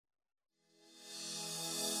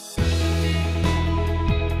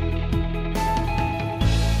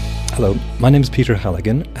Hello, my name is Peter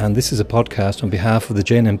Halligan, and this is a podcast on behalf of the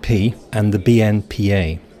JNMP and the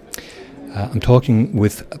BNPA. I'm talking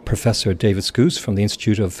with Professor David Skuse from the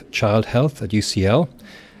Institute of Child Health at UCL.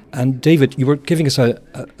 And David, you were giving us a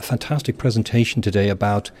fantastic presentation today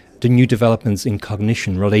about the new developments in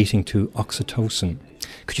cognition relating to oxytocin.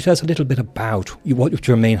 Could you tell us a little bit about what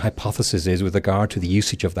your main hypothesis is with regard to the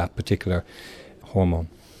usage of that particular hormone?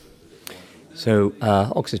 So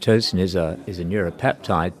oxytocin is a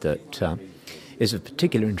neuropeptide that is of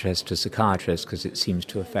particular interest to psychiatrists because it seems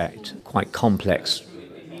to affect quite complex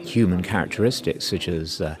human characteristics such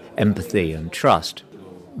as empathy and trust.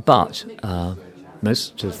 But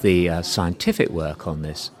most of the scientific work on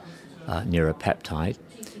this neuropeptide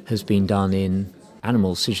has been done in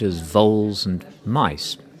animals such as voles and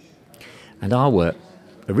mice. And our work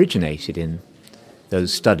originated in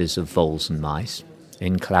those studies of voles and mice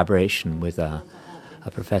in collaboration with a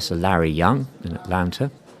Professor Larry Young in Atlanta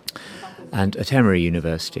and at Emory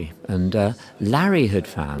University. And Larry had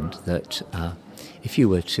found that if you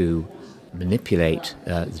were to manipulate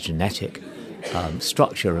the genetic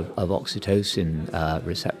structure of oxytocin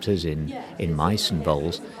receptors in mice and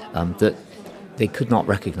voles, that they could not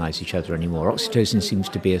recognize each other anymore. Oxytocin seems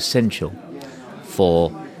to be essential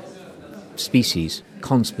for species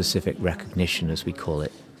conspecific recognition, as we call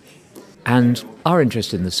it. And our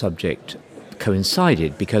interest in the subject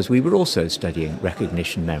coincided because we were also studying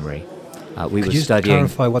recognition memory. Could you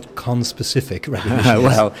clarify what conspecific recognition is?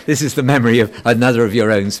 Well, this is the memory of another of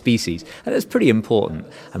your own species. And that's pretty important.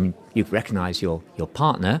 I mean, you recognize your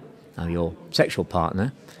partner, your sexual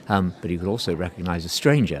partner, but you could also recognize a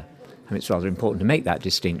stranger. I mean, it's rather important to make that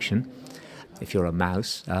distinction. If you're a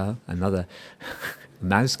mouse, another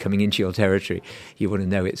mouse coming into your territory, you want to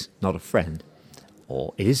know it's not a friend,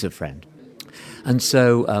 or it is a friend. And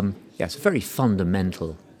so, it's a very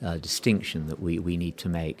fundamental distinction that we need to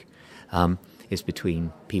make. Is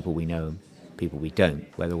between people we know and people we don't,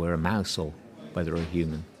 whether we're a mouse or whether we're a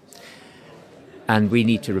human. And we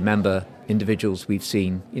need to remember individuals we've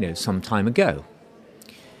seen, some time ago.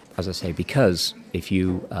 As I say, because if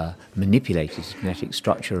you manipulated the genetic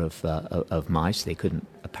structure of mice, they couldn't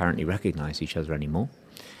apparently recognize each other anymore.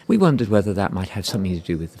 We wondered whether that might have something to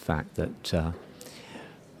do with the fact that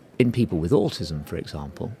in people with autism, for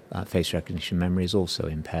example, face recognition memory is also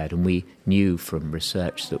impaired. And we knew from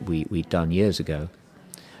research that we'd done years ago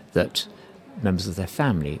that members of their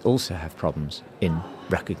family also have problems in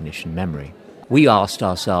recognition memory. We asked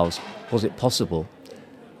ourselves, was it possible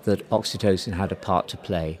that oxytocin had a part to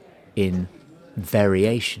play in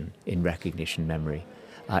variation in recognition memory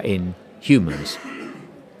in humans?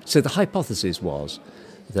 So the hypothesis was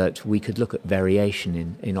that we could look at variation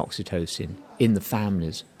in oxytocin in the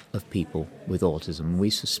families of people with autism. We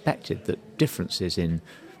suspected that differences in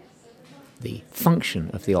the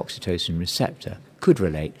function of the oxytocin receptor could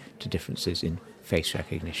relate to differences in face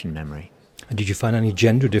recognition memory. And did you find any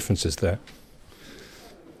gender differences there?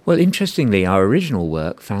 Well, interestingly, our original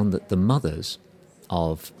work found that the mothers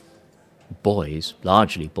of boys,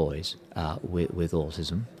 largely boys, with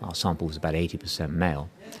autism, our sample was about 80% male,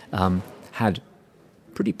 had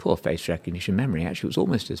pretty poor face recognition memory. Actually, it was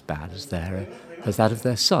almost as bad as that of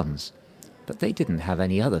their sons. But they didn't have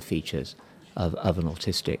any other features of an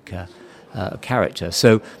autistic character.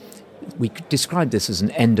 So we could describe this as an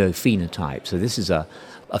endophenotype. So this is a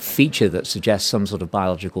feature that suggests some sort of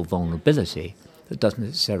biological vulnerability that doesn't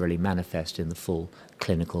necessarily manifest in the full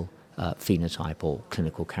clinical phenotype or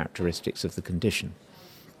clinical characteristics of the condition.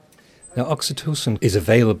 Now, oxytocin is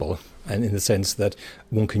available, and in the sense that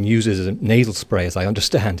one can use it as a nasal spray, as I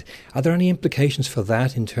understand. Are there any implications for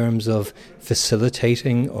that in terms of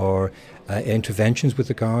facilitating or interventions with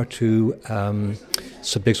regard to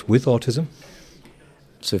subjects with autism?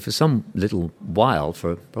 So for some little while,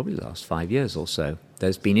 for probably the last 5 years or so,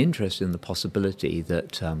 there's been interest in the possibility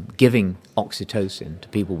that giving oxytocin to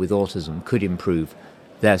people with autism could improve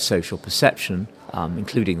their social perception,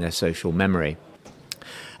 including their social memory.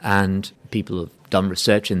 And people have done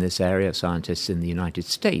research in this area, scientists in the United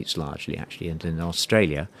States largely actually, and in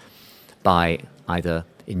Australia, by either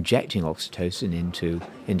injecting oxytocin into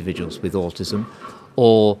individuals with autism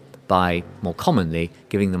or by, more commonly,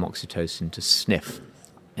 giving them oxytocin to sniff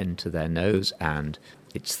into their nose, and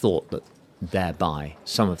it's thought that thereby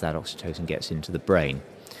some of that oxytocin gets into the brain.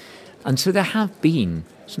 And so there have been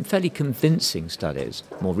some fairly convincing studies,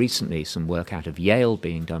 more recently some work out of Yale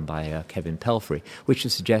being done by Kevin Pelfrey, which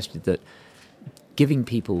has suggested that giving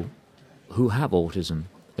people who have autism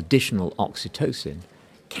additional oxytocin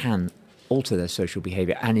can alter their social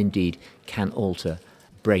behaviour and indeed can alter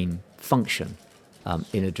brain function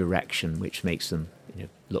in a direction which makes them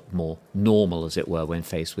look more normal, as it were, when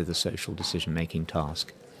faced with a social decision-making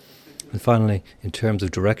task. And finally, in terms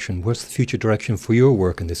of direction, what's the future direction for your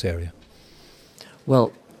work in this area?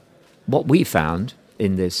 Well, what we found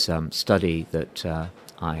in this study that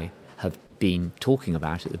I have been talking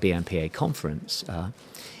about at the BNPA conference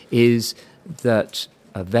is that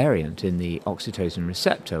a variant in the oxytocin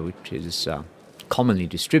receptor, which is commonly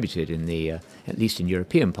distributed in the, at least in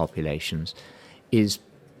European populations, is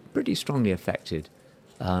pretty strongly affects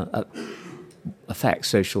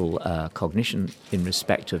social cognition in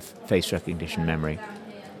respect of face recognition memory.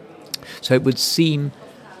 So it would seem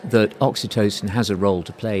that oxytocin has a role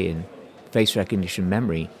to play in face recognition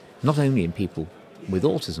memory, not only in people with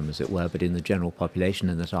autism, as it were, but in the general population,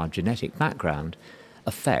 and that our genetic background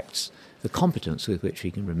affects the competence with which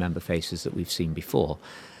we can remember faces that we've seen before.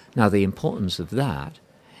 Now, the importance of that,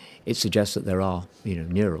 it suggests that there are,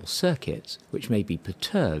 neural circuits which may be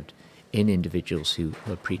perturbed in individuals who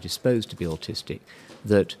are predisposed to be autistic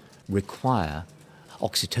that require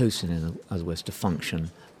oxytocin, in other words, to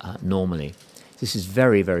function normally. This is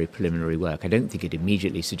very, very preliminary work. I don't think it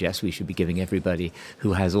immediately suggests we should be giving everybody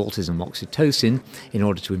who has autism oxytocin in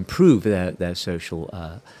order to improve their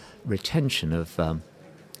social retention of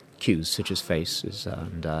cues such as faces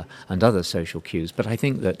and other social cues. But I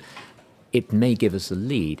think that it may give us a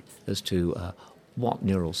lead as to what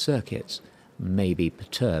neural circuits may be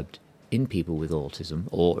perturbed in people with autism,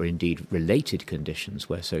 or indeed related conditions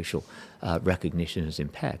where social recognition is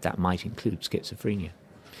impaired. That might include schizophrenia.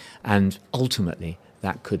 And ultimately,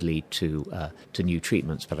 that could lead to new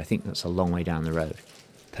treatments, but I think that's a long way down the road.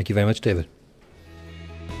 Thank you very much, David.